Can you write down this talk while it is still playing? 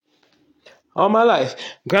All my life.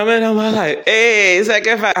 Grumming all my life. Hey,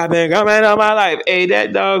 sacrifice. I've been grumming all my life. Hey,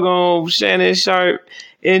 that doggone Shannon Sharp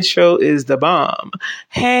intro is the bomb.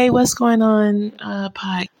 Hey, what's going on,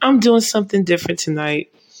 Pike? I'm doing something different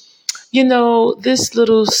tonight. You know, this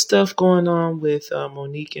little stuff going on with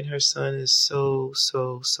Monique and her son is so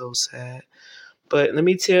sad. But let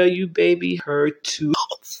me tell you, baby, her too.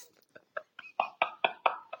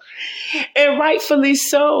 And rightfully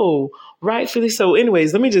so. Rightfully so.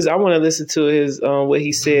 Anyways, I want to listen to his, what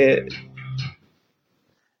he said.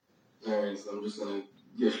 Alright, so I'm just gonna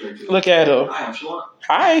get straight to it. Look at him. Hi, I'm Shalon.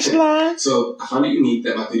 Hi, Shalon. So I found it unique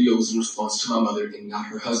that my video was in response to my mother and not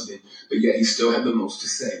her husband, but yet he still had the most to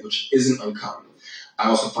say, which isn't uncommon. I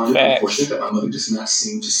also find it unfortunate that my mother does not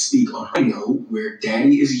seem to speak on her. I know where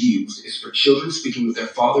daddy is used is for children speaking with their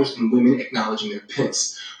fathers and women acknowledging their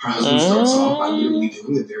pimps. Her husband starts off by literally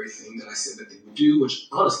doing the very thing that I said that they would do, which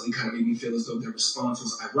honestly kind of made me feel as though their response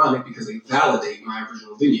was ironic because they validate my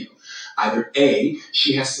original video. Either A,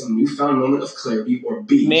 she has some newfound moment of clarity, or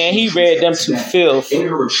B, man, he read them to filth. In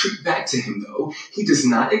her retreat back to him, though, he does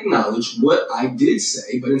not acknowledge what I did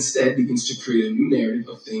say, but instead begins to create a new narrative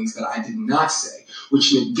of things that I did not say,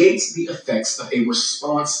 which negates the effects of a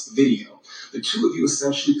response video. The two of you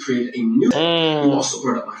essentially created a new... You also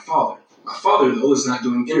brought up my father. My father, though, is not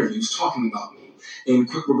doing interviews talking about me. In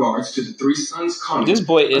quick regards to the three sons' comment, this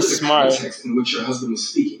boy is smart. Context in which your husband was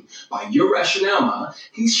speaking. By your rationale, Ma,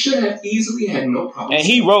 he should have easily had no problem. And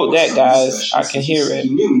he wrote that, guys. I can hear it.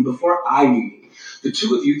 He knew me before I knew me. The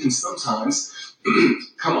two of you can sometimes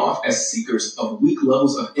come off as seekers of weak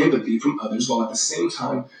levels of empathy from others, while at the same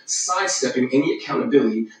time sidestepping any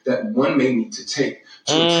accountability that one may need to take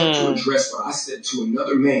to attempt to address what I said to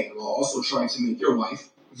another man, while also trying to make your wife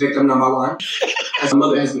victim number one. As my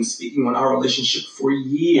mother has been speaking on our relationship for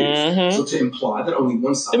years, so to imply that only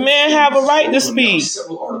one side... The man have a right to speak.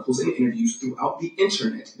 Several articles and interviews throughout the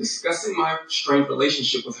internet discussing my strained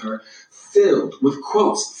relationship with her, filled with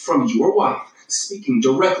quotes from your wife speaking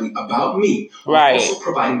directly about me, while also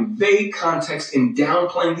providing vague context and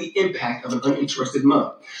downplaying the impact of an uninterested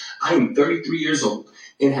mom. I am 33 years old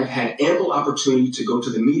and have had ample opportunity to go to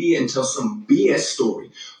the media and tell some BS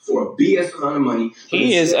story for a BS amount of money.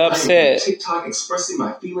 He is upset. I am on TikTok expressing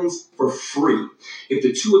my feelings for free. If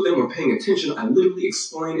the two of them were paying attention, I literally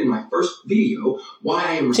explained in my first video why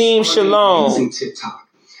I am responding using TikTok.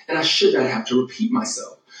 And I should not have to repeat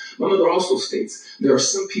myself. My mother also states there are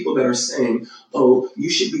some people that are saying, oh,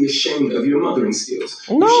 you should be ashamed of your mothering skills.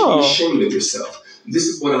 No. You should be ashamed of yourself. This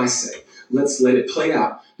is what I say. Let's let it play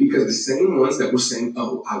out. Because the same ones that were saying,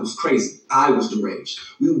 oh, I was crazy, I was deranged,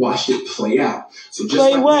 we watched it play out. So just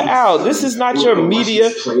play what out? This is not your media.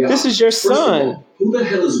 This is your son. All, who the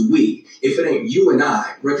hell is we if it ain't you and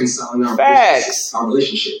I reconciling our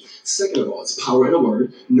relationship? Second of all, it's power in a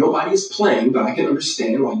word. Nobody is playing, but I can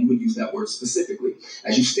understand why you would use that word specifically.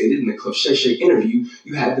 As you stated in the Cliff Shay interview,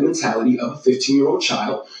 you had the mentality of a 15-year-old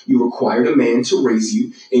child. You required a man to raise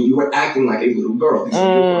you, and you were acting like a little girl. These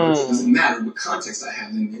are your words. It doesn't matter what context I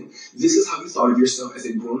have them in. This is how you thought of yourself as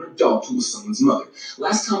a grown adult who was someone's mother.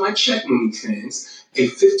 Last time I checked, Monique fans, a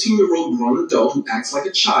 15-year-old grown adult who acts like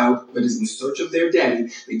a child but is in search of their daddy,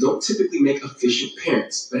 they don't typically make efficient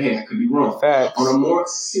parents. But hey, I could be wrong. Facts. On a more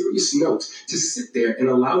serious note, to sit there and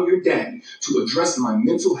allow your daddy to address my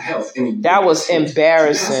mental health in a that was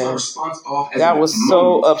embarrassing. That was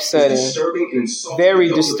so upsetting. Disturbing and insulting. Very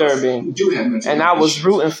disturbing. And I was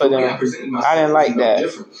rooting for them. I didn't like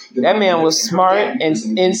that. That man was smart and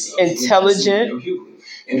intelligent.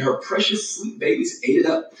 And her precious sweet babies ate it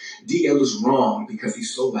up. DL is wrong because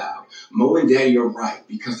he's so loud. Mo and Daddy are right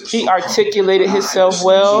because they're he articulated himself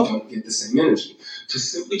well. Don't get the same energy. To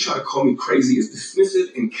simply try to call me crazy is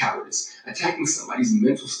dismissive and cowardice. Attacking somebody's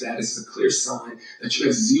mental status is a clear sign that you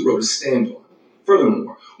have zero to stand on.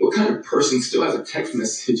 Furthermore, what kind of person still has a text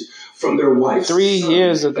message from their wife 3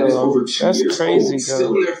 years ago? Over 2 That's years crazy, old,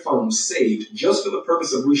 still in their phone, saved just for the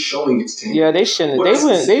purpose of re-showing it to him? Yeah, they shouldn't.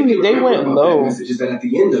 They went low. Message is that at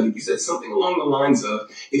the end of it, you said something along the lines of,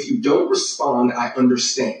 "If you don't respond, I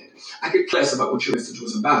understand." I could care less about what your message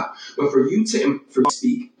was about, but for you to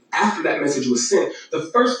speak after that message was sent, the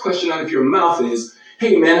first question out of your mouth is,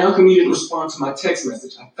 "Hey man, how come you didn't respond to my text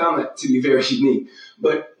message?" I found that to be very unique,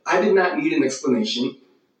 but I did not need an explanation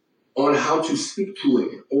on how to speak to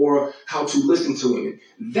women or how to listen to women.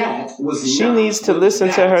 That was she needs to listen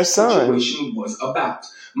to her son. Situation was about.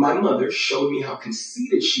 My mother showed me how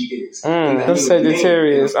conceited she is. Them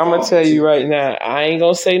Sagittarius, I'm gonna tell you right now. I ain't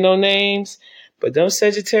gonna say no names, but them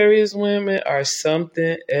Sagittarius women are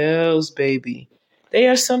something else, baby. They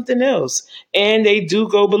are something else, and they do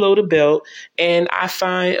go below the belt. And I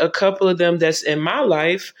find a couple of them that's in my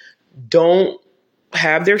life don't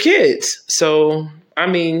have their kids. So, I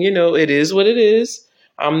mean, it is what it is.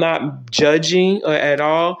 I'm not judging at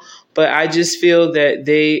all, but I just feel that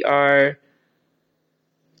they are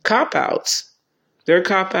cop-outs. They're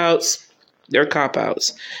cop-outs. They're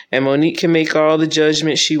cop-outs. And Monique can make all the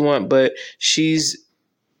judgments she wants, but she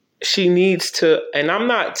needs to, and I'm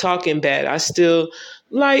not talking bad. I still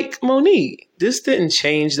like Monique. This didn't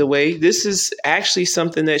change the way. This is actually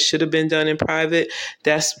something that should have been done in private.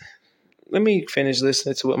 Let me finish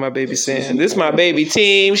listening to what my baby's saying. This is my baby.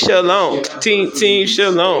 Team Shalon. Team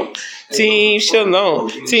Shalon. Team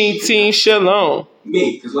Shalon. Team Shalon.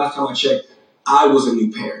 Me, because last time I checked, I was a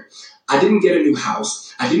new parent. I didn't get a new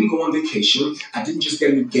house. I didn't go on vacation. I didn't just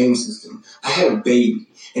get a new game system. I had a baby.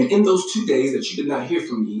 And in those 2 days that you did not hear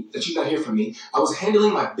from me, I was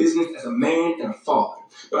handling my business as a man and a father.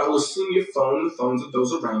 But I will assume your phone and the phones of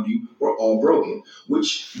those around you were all broken,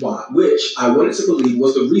 which I wanted to believe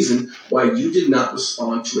was the reason why you did not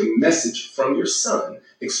respond to a message from your son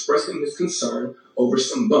expressing his concern over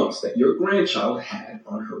some bumps that your grandchild had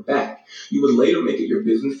on her back. You would later make it your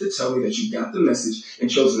business to tell me that you got the message and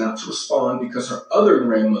chose not to respond because her other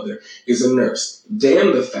grandmother is a nurse.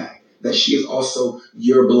 Damn the fact that she is also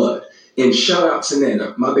your blood. And shout out to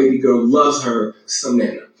Nana. My baby girl loves her some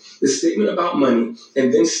Nana. The statement about money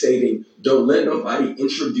and then stating, don't let nobody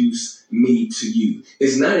introduce me to you,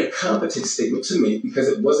 is not a competent statement to make because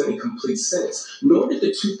it wasn't a complete sentence, nor did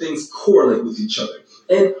the two things correlate with each other.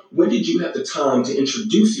 And when did you have the time to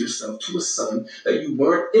introduce yourself to a son that you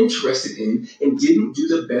weren't interested in and didn't do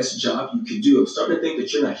the best job you could do? I'm starting to think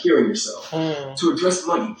that you're not hearing yourself. To address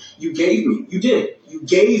money, you gave me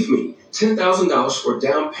 $10,000 for a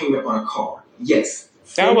down payment on a car. Yes.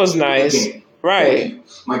 That was nice. Again. Right.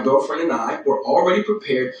 My girlfriend and I were already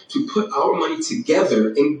prepared to put our money together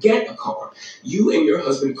and get a car. You and your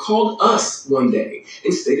husband called us one day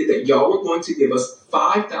and stated that y'all were going to give us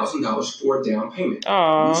 $5,000 for a down payment.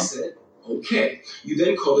 Aww. We said, okay. You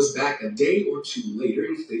then called us back a day or two later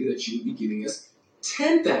and stated that you would be giving us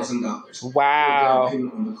 $10,000. Wow. For a down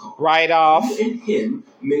payment on the car. Right off. You and him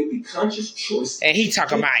made the conscious choice. And he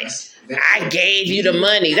talking about, I gave you the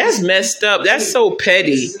money. That's messed up. That's so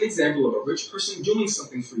petty. This is an example of a rich person doing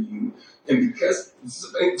something for you. And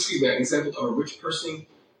an example of a rich person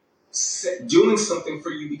doing something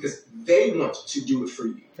for you because they want to do it for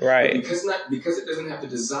you. Right. But because it doesn't have the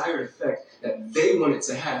desired effect that they want it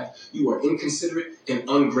to have, you are inconsiderate and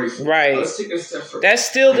ungrateful. Right. Let's take it a step further. That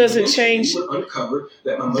still doesn't change the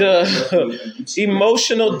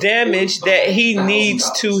emotional damage that he needs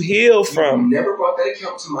to heal from. You never brought that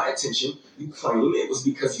account to my attention. You claim it was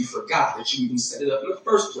because you forgot that you even set it up in the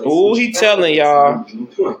first place. Oh, he telling y'all.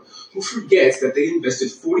 Who forgets that they invested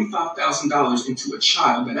 $45,000 into a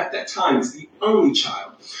child that at that time is the only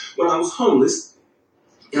child. When I was homeless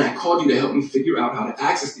and I called you to help me figure out how to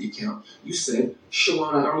access the account, you said,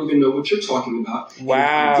 Shalon, I don't even know what you're talking about. Wow.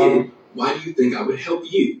 And if I did, why do you think I would help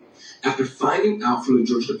you? After finding out from the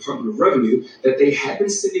Georgia Department of Revenue that they had been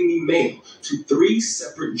sending me mail to 3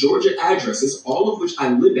 separate Georgia addresses, all of which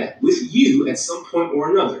I lived at with you at some point or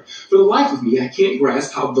another. For the life of me, I can't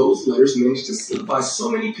grasp how those letters managed to slip by so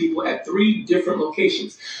many people at 3 different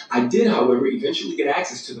locations. I did, however, eventually get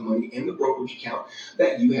access to the money and the brokerage account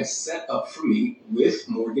that you had set up for me with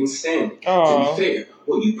Morgan Stanley. To be fair,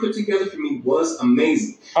 what you put together for me was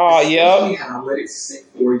amazing. Especially how I let it sit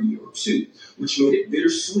for a year or two, which made it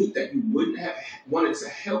bittersweet that you wouldn't have wanted to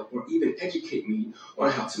help or even educate me on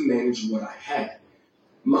how to manage what I had.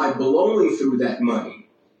 My blowing through that money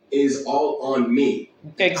is all on me.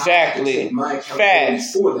 Exactly. My accountability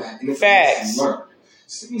for that, and it's learned.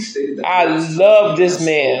 Sydney stated that I love this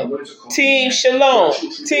man. Team Shalon.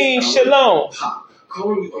 Team Shalon.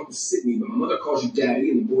 Calling you Uncle Sydney, but my mother calls you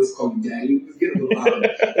Daddy, and the boys call you Daddy. It was getting a little out of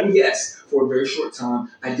it. And yes, for a very short time,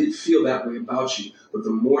 I did feel that way about you. But the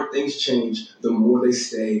more things change, the more they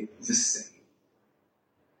stay the same.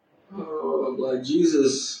 Oh, like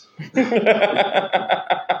Jesus.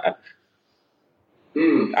 I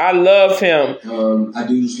love him. I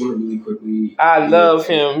do just want to really quickly. I love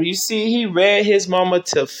him. You see, he read his mama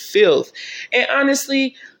to filth. And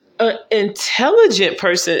honestly, an intelligent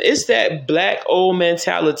person, it's that black old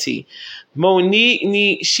mentality.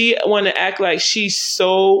 Monique she want to act like she's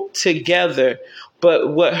so together.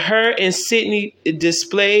 But what her and Sydney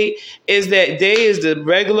displayed is that they is the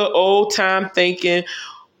regular old time thinking,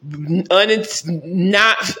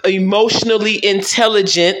 not emotionally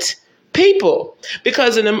intelligent people.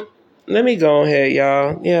 Because let me go on here,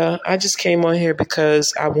 y'all. Yeah, I just came on here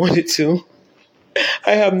because I wanted to.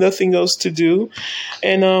 I have nothing else to do.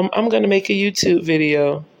 And I'm going to make a YouTube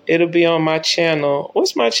video. It'll be on my channel.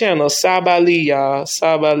 What's my channel? Sabali, y'all.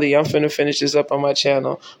 Sabali. I'm finna finish this up on my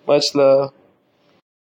channel. Much love.